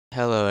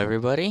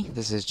everybody,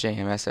 this is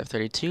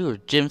Jimsf32, or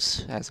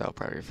Jimsf, as I'll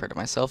probably refer to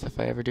myself if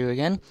I ever do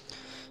again.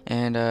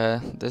 And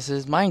this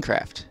is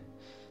Minecraft.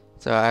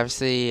 So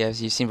obviously,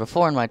 as you've seen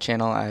before on my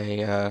channel,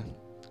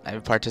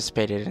 I've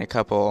participated in a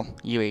couple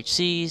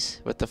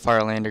UHCs with the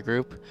Farlander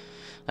group.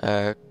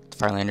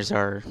 Farlanders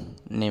are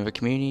the name of a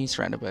community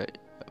started by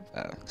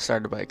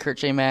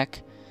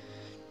KurtJMac.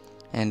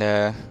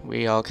 And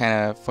we all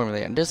kind of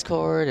formulated on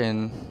Discord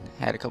and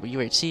had a couple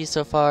UHCs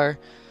so far.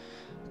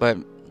 But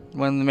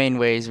one of the main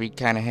ways we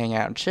kind of hang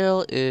out and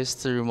chill is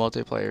through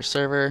multiplayer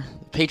server,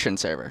 patron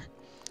server.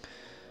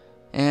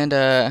 And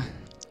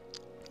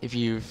if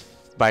you've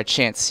by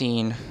chance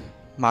seen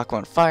Mach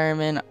 1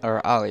 Fireman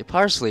or Ollie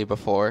Parsley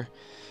before,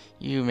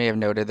 you may have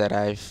noted that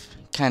I've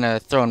kind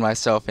of thrown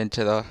myself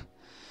into the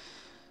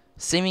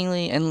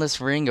seemingly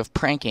endless ring of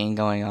pranking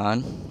going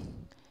on.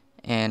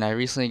 And I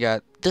recently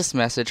got this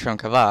message from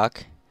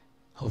Kavak.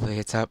 Hopefully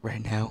it's up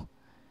right now.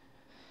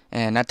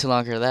 And not too long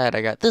after that,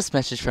 I got this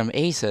message from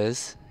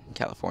Aces,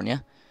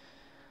 California.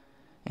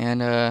 And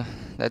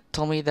that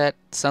told me that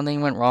something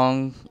went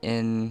wrong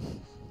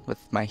with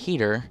my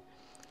heater,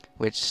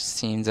 which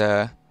seems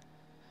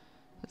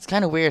it's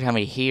kind of weird how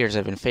many heaters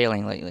have been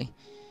failing lately.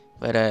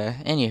 But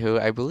anywho,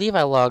 I believe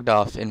I logged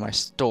off in my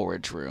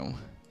storage room.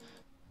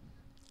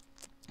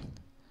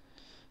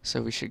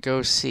 So we should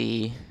go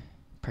see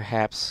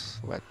perhaps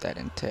what that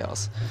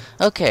entails.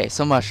 Okay,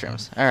 so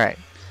mushrooms. Alright.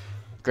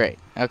 Great.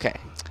 Okay.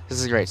 This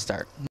is a great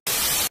start.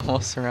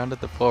 Almost surrounded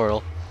the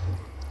portal.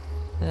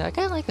 Yeah, I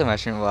kinda like the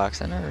mushroom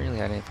blocks. I never really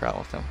had any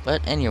problem with them.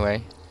 But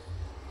anyway,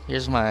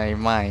 here's my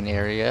mine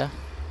area.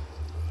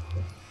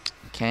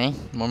 Okay,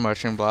 more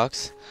mushroom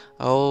blocks.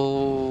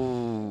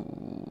 Oh.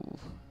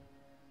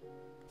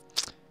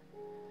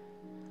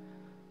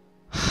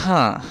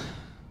 Huh.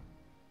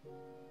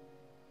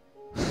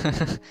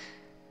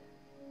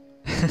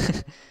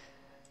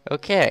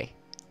 Okay.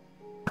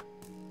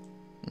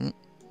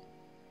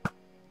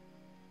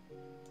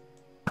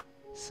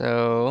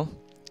 So,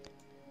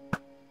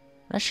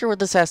 not sure what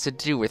this has to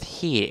do with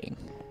heating,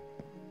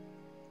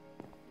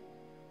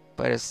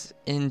 but it's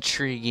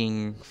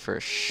intriguing for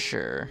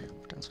sure.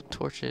 Done some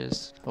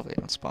torches. Hopefully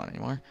they don't spawn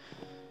anymore.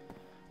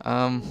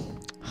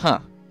 Huh.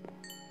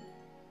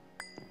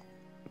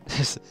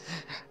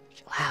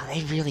 Wow,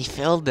 they really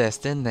filled this,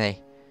 didn't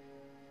they?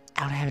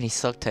 I don't have any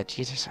silk touch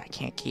either, so I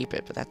can't keep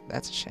it, but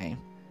that's a shame.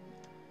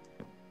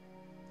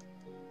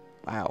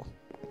 Wow.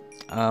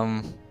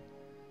 I'm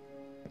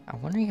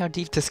wondering how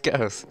deep this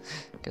goes,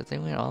 because they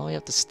went all the way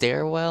up the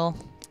stairwell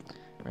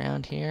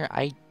around here.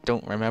 I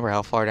don't remember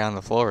how far down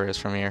the floor is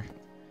from here.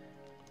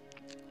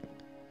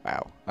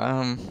 Wow.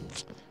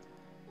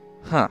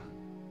 Huh.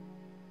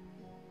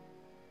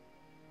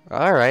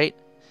 Alright.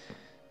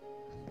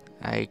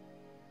 I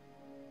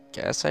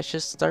guess I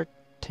should start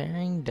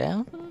tearing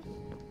down?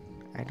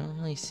 I don't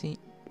really see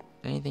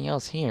anything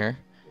else here.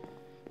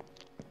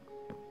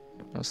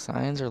 No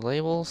signs or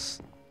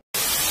labels.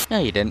 No,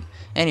 you didn't.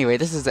 Anyway,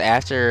 this is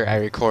after I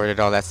recorded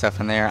all that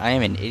stuff in there. I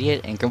am an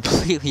idiot and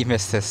completely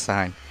missed this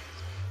sign.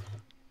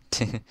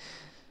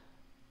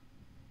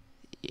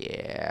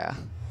 Yeah.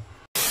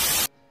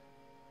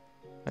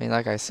 I mean,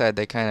 like I said,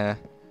 they kind of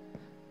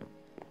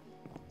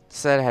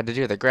said it had to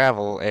do with the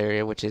gravel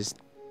area, which is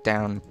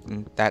down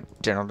in that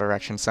general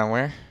direction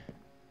somewhere.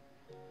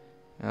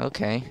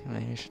 Okay,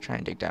 maybe I should try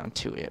and dig down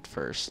to it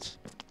first.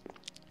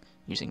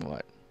 Using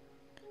what?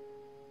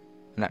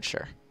 I'm not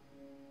sure.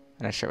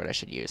 I'm not sure what I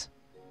should use.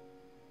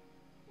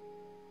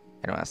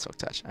 I don't have silk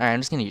touch. Alright, I'm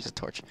just gonna use a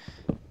torch.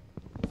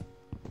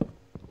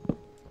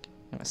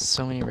 There's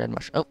so many red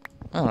mushrooms.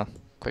 Oh,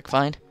 quick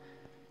find. A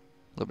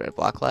little bit of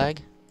block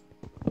lag.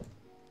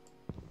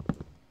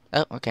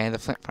 Oh, okay, the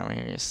flint farm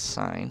area is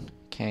sign.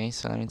 Okay,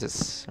 so that means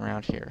it's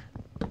around here.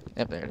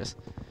 Yep, there it is.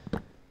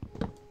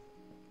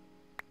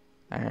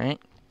 Alright.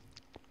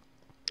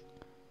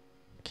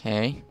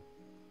 Okay.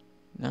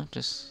 No,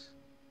 just...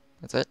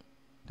 that's it?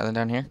 Nothing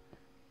down here?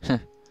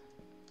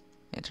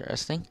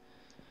 Interesting.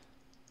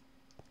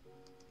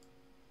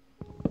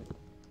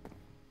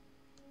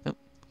 Oh,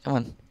 come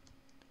on.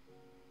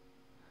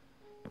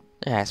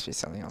 There has to be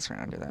something else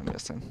around here that I'm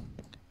missing.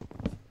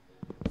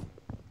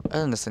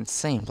 Other than this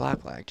insane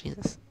block lag,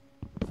 Jesus.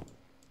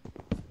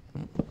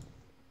 Oh,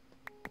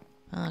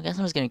 I guess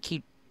I'm just gonna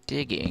keep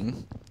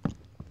digging.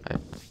 If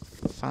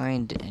I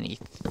find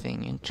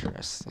anything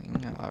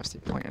interesting, I'll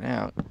obviously point it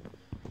out.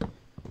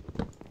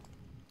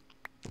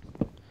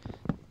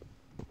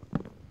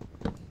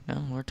 No,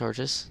 more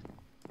torches.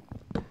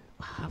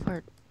 Wow,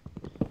 we're...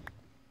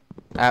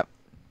 ah.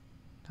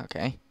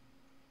 Okay.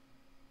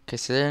 Okay,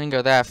 so they didn't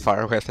go that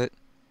far with it.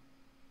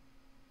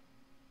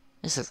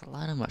 This is a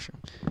lot of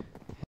mushrooms.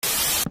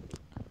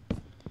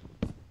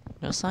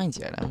 No signs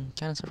yet. I'm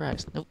kind of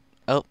surprised. Nope.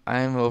 Oh,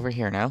 I'm over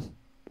here now.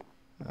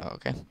 Oh,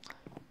 okay.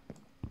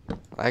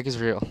 Lag is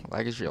real.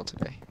 Lag is real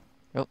today.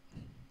 Oh.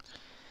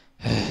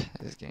 This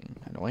is getting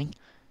annoying.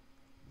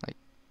 Like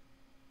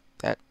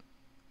that.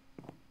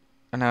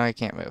 Oh, now I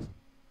can't move.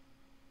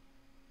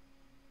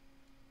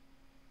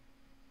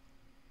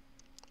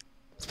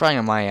 It's probably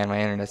on my end. My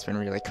internet's been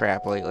really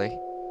crap lately.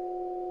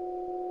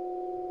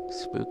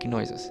 Spooky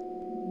noises.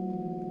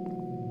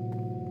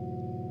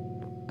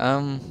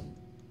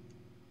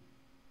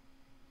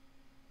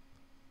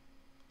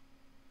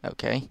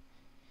 Okay.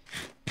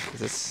 Is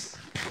this...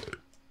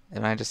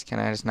 can I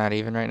just not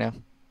even right now?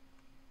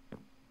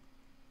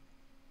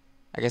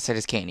 I guess I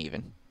just can't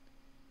even.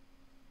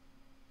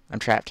 I'm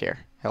trapped here.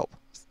 Help.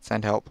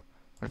 Send help.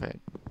 What if I...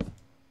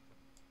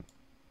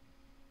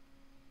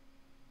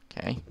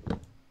 Okay.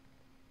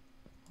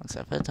 One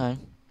step at a time.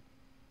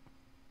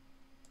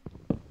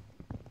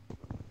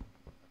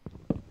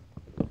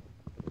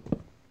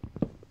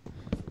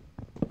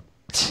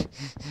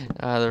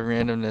 The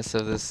randomness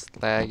of this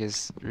lag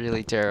is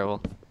really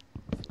terrible.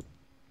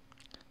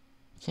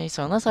 Okay,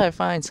 so unless I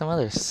find some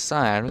other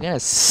sign, I'm gonna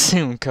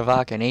assume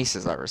KurtJMac and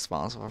Aces are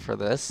responsible for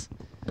this.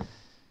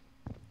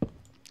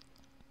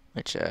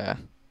 Which,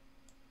 kind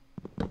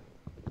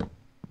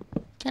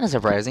of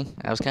surprising.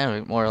 I was kind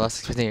of more or less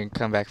expecting to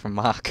come back from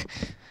Mock.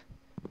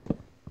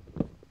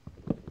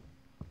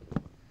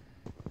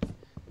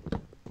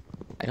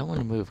 I don't want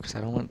to move because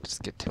I don't want to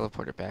just get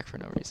teleported back for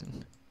no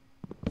reason.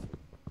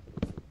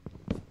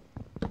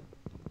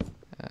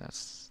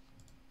 Let's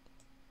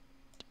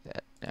do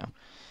that now.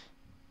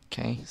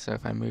 Okay, so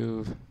if I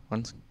move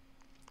once,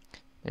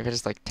 if I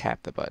just like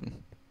tap the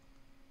button.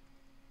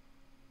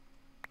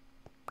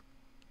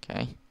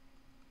 Okay.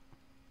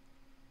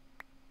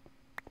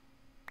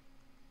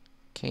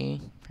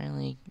 Okay,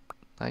 apparently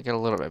I got a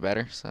little bit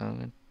better, so I'm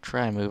gonna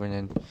try moving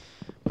and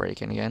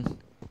breaking again.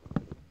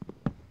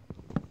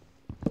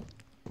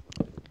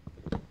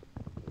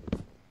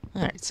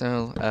 Alright,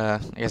 so I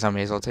guess I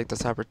may as well take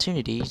this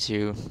opportunity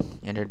to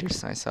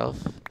introduce myself.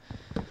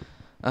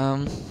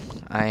 I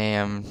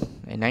am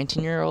a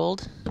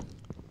 19-year-old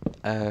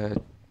guy,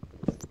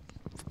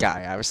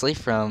 obviously,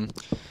 from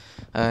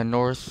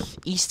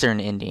northeastern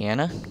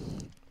Indiana.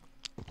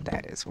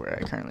 That is where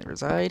I currently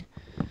reside.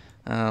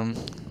 I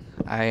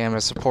am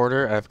a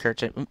supporter of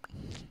KurtJMac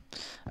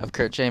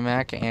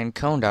and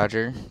Cone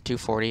Dodger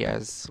 240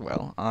 as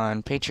well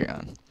on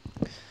Patreon.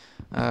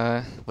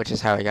 Which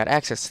is how I got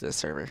access to this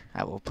server.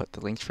 I will put the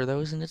links for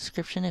those in the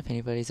description if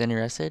anybody's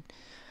interested.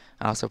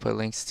 I also put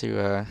links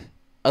to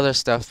other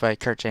stuff by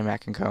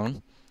KurtJMac and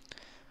Cone.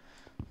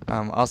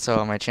 Also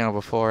on my channel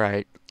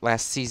before,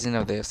 last season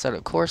of the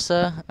Assetto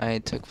Corsa, I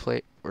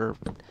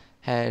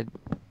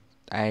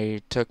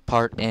took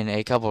part in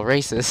a couple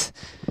races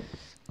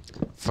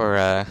for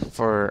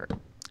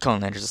Cone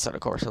Landers Assetto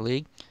Corsa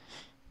League,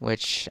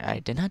 which I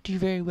did not do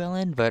very well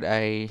in, but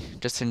I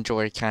just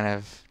enjoy kind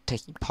of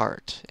taking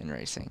part in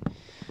racing,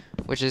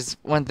 which is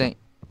one thing.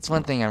 It's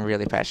one thing I'm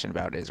really passionate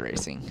about is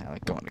racing. I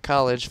like going to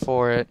college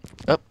for it.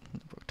 Oh,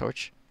 broke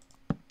torch.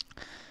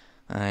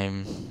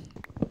 Oh,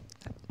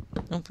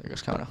 there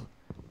goes Kono.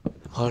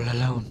 All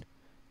alone,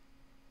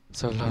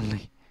 so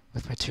lonely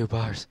with my 2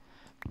 bars.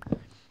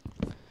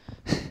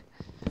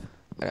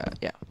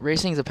 Yeah,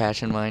 racing's a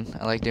passion of mine.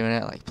 I like doing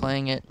it. I like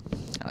playing it.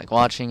 I like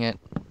watching it.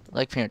 I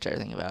like pretty much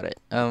everything about it.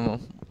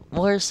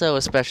 More so,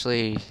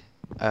 especially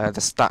the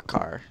stock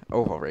car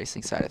oval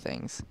racing side of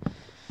things,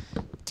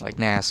 like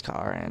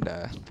NASCAR and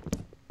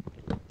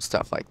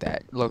stuff like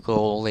that.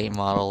 Local late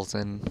models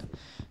and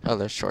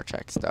other short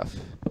track stuff.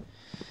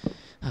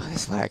 Oh,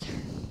 this lag.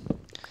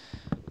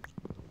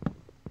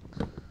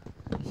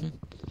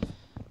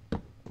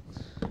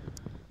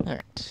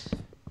 Alright.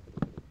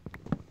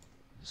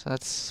 So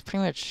that's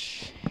pretty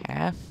much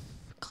half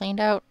cleaned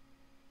out.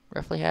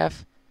 Roughly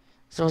half.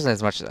 So it wasn't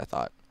as much as I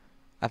thought.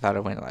 I thought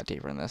it went a lot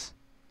deeper in this.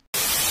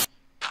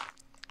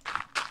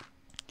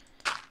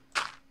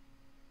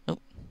 Oh.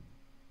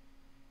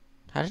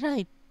 How did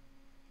I...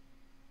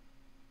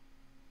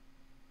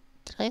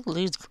 Did I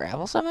lose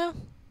gravel somehow?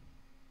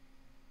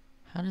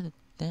 How did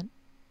that...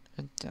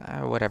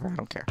 whatever, I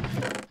don't care.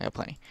 I got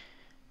plenty.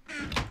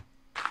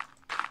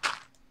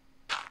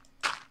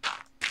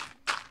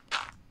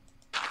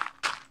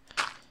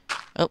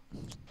 Oh.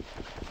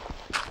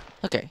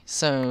 Okay,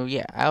 so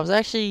yeah, I was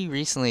actually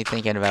recently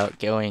thinking about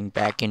going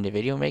back into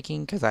video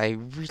making because I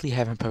really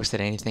haven't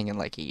posted anything in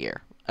like a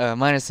year.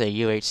 Minus the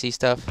UHC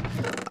stuff,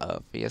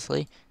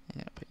 obviously.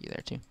 Yeah, I'll put you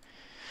there too.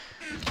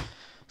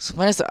 So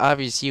minus the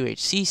obvious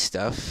UHC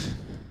stuff,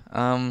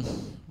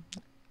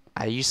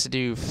 I used to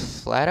do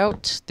Flat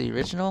Out, the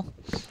original,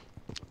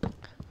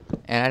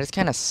 and I just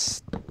kind of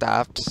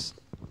stopped.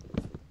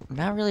 I'm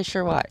not really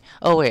sure why.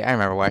 Oh wait, I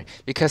remember why.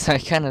 Because I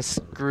kind of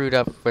screwed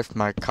up with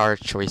my car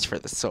choice for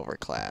the silver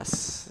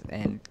class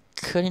and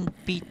couldn't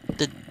beat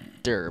the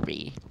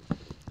Derby.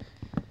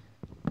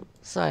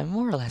 So I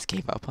more or less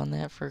gave up on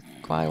that for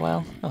quite a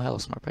while. Oh, hello,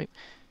 Smart Pipe.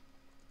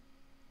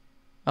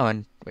 Oh,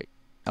 and wait.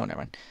 Oh, never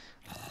mind.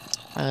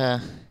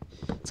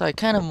 So I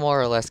kind of more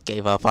or less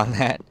gave up on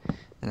that.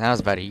 And that was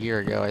about a year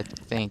ago, I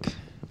think.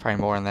 Probably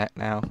more than that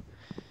now.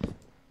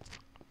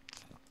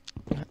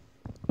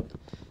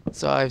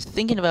 So I was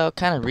thinking about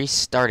kind of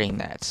restarting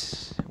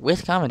that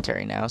with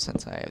commentary now,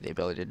 since I have the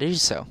ability to do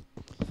so.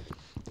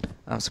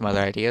 Some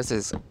other ideas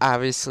is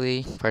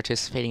obviously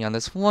participating on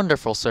this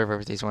wonderful server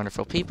with these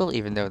wonderful people,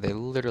 even though they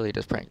literally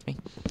just pranked me.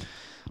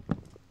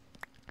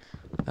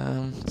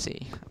 Let's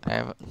see. I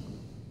have.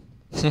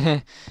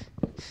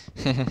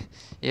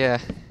 Yeah.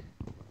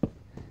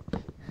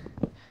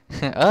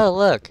 Oh,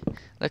 look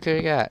who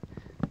we got.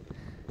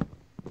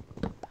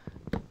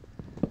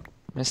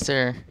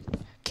 Mr.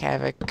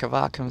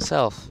 Kavak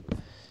himself.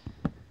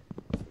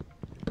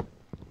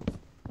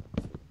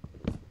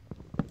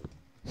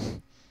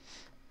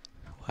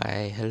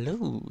 Why,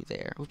 hello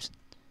there. Oops.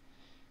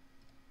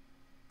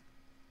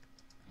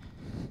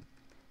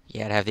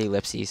 Yeah, I'd have the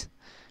ellipses.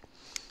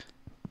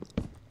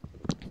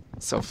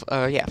 So,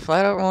 yeah,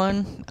 Flatout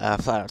 1,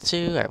 Flatout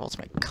 2, I have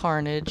Ultimate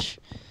Carnage.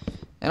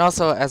 And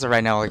also, as of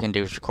right now, all I can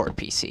do is record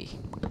PC.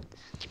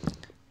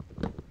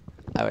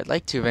 I would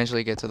like to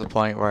eventually get to the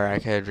point where I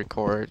could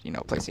record, you know,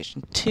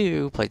 PlayStation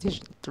 2,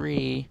 PlayStation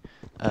 3,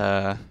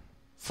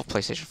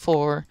 PlayStation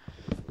 4.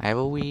 I have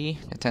a Wii,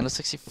 Nintendo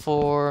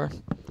 64,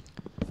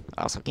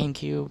 also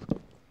GameCube.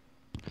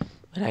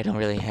 But I don't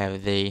really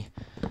have the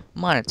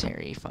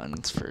monetary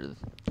funds for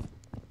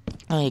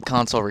a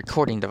console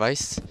recording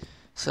device.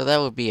 So that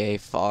would be a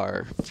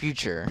far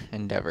future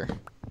endeavor.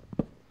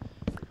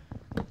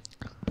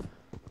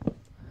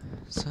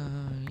 So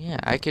yeah,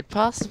 I could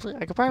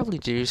probably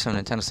do some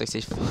Nintendo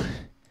 64.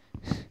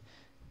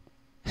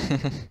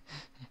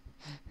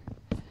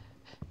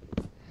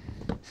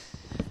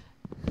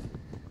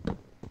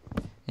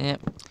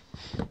 Yep.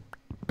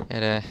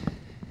 Gotta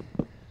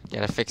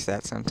fix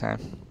that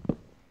sometime.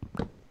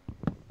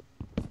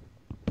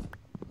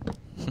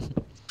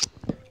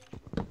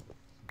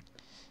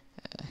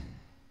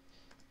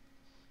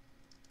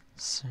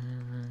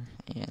 Server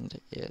and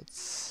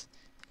its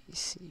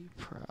PC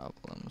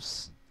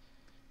problems.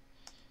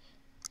 I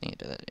think I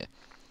did that, yeah.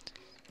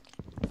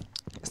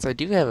 So I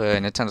do have a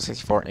Nintendo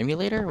 64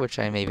 emulator, which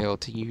I may be able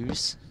to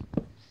use.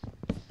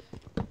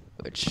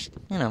 Which,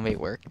 you know, may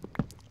work.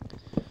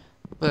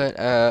 But,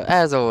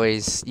 as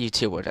always,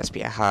 YouTube will just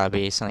be a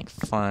hobby, something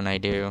fun I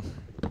do.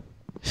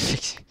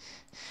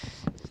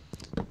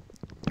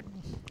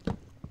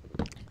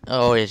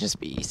 Oh, it'll just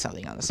be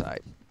something on the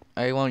side.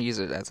 I won't use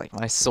it as, like,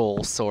 my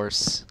sole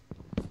source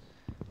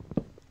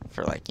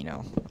for, like, you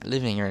know,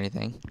 living or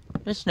anything.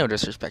 There's no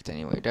disrespect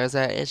anyway, does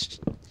that? It's,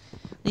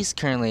 at least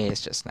currently,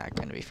 it's just not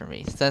going to be for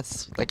me.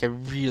 That's, like, I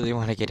really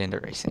want to get into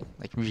racing.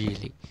 Like,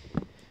 really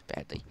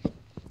badly.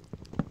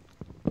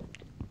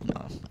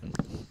 No, I'm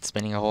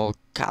spending a whole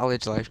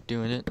college life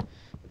doing it.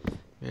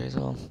 May as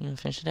well, you know,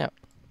 finish it out.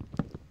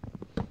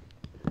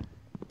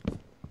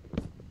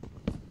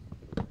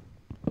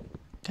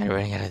 Kind of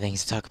running out of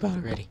things to talk about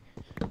already.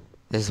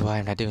 This is why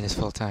I'm not doing this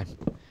full time.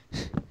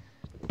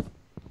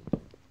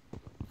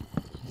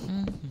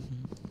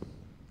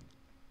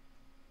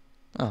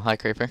 Oh, hi,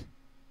 Creeper.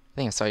 I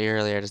think I saw you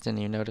earlier, I just didn't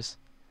even notice.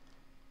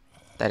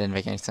 That didn't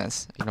make any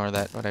sense. Ignore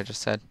that, what I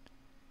just said.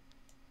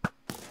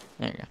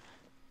 There you go.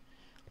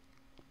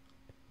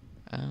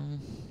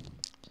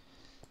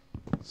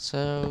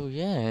 So,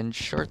 yeah, in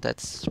short,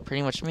 that's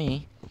pretty much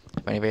me.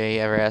 If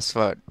anybody ever asks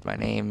what my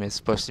name is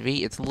supposed to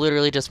be, it's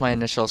literally just my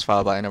initials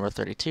followed by number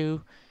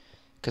 32.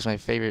 Because my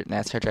favorite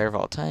NASCAR driver of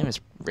all time is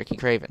Ricky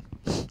Craven.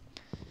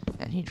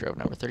 And he drove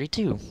number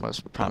 32,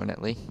 most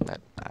prominently,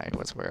 that I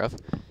was aware of.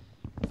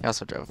 He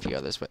also drove a few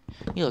others, but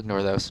you'll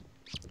ignore those.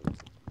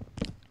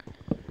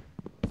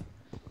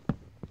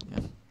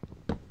 Yeah.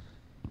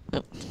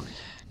 Oh.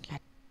 God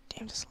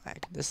damn this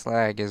lag. This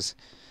lag is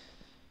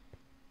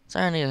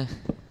starting to...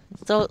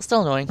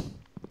 Still annoying.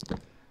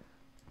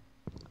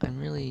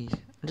 I'm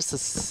just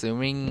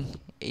assuming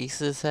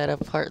Aces had a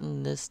part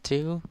in this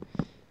too,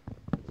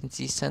 since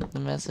he sent the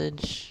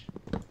message.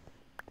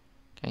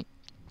 Okay.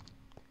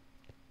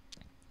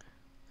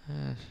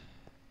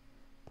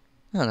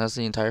 Oh, that's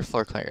the entire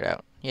floor cleared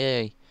out.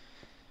 Yay.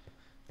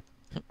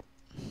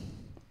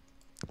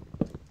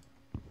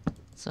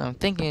 So I'm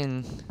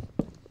thinking,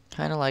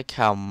 kind of like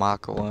how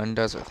Mach 1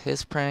 does with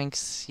his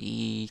pranks,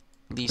 he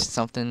leaves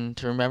something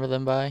to remember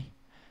them by.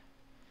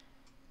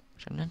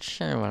 Which I'm not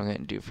sure what I'm going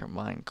to do for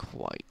mine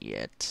quite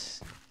yet.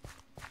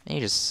 Maybe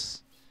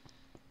just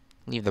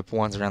leave the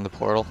ones around the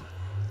portal.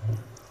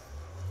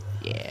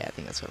 Yeah, I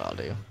think that's what I'll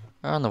do.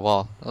 Or on the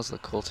wall. Those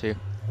look cool too.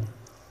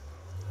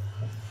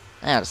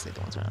 I'll just leave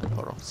the ones around the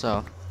portal.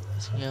 So,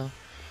 let's go.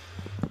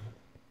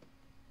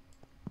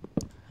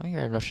 How many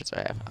red mushrooms do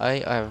I have? I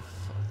have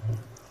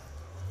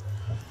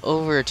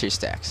over 2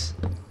 stacks.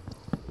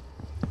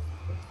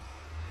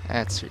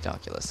 That's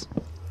ridiculous.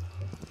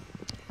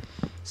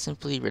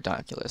 Simply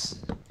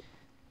ridiculous.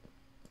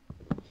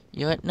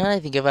 You know what? Now that I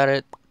think about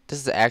it, this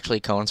is actually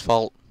Cone's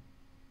fault.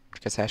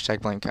 Because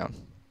hashtag blame Cone.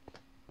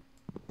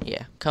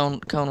 Yeah, Cone,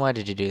 why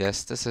did you do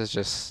this? This is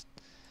just...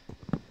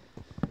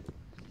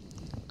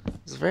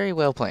 It's very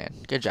well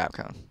planned. Good job,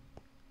 Cone.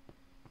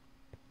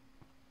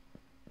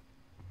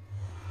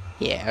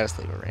 Yeah, I'll just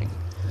leave a ring.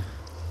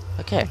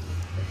 Okay.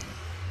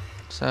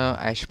 So,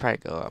 I should probably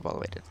go up all the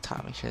way to the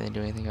top. Make sure they didn't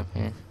do anything up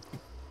here.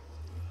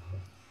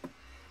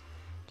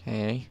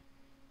 Okay.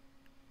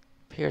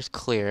 Appears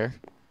clear.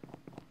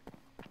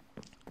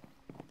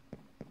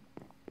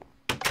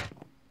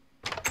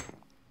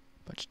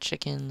 Bunch of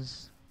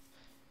chickens.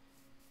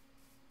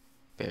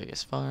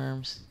 various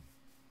farms.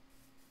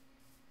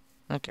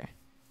 Okay.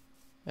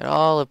 It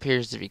all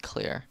appears to be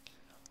clear.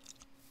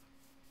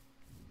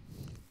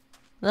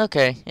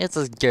 Okay, it's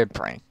a good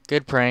prank.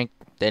 Good prank.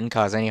 Didn't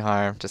cause any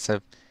harm. Just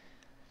a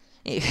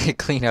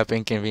clean up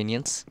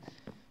inconvenience.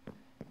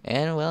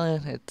 And,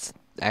 well, it's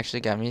actually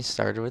got me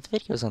started with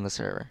videos on the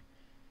server.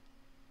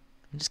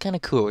 It's kind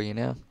of cool, you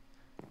know?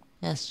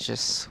 That's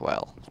just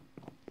swell.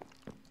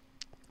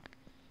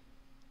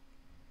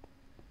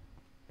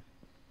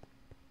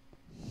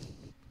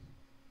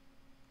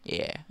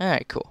 Yeah,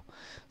 alright, cool.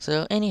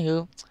 So,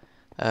 anywho,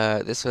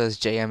 this was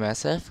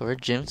JMSF, or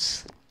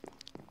Jimsf.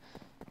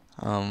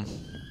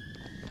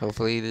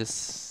 Hopefully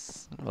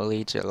this will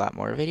lead to a lot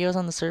more videos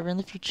on the server in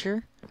the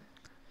future.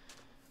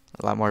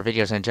 A lot more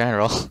videos in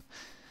general.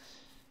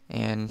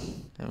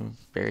 And I'm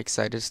very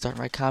excited to start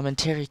my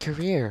commentary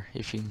career,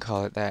 if you can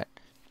call it that.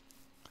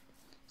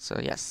 So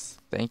yes,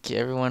 thank you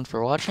everyone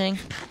for watching.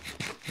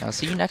 I'll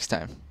see you next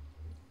time.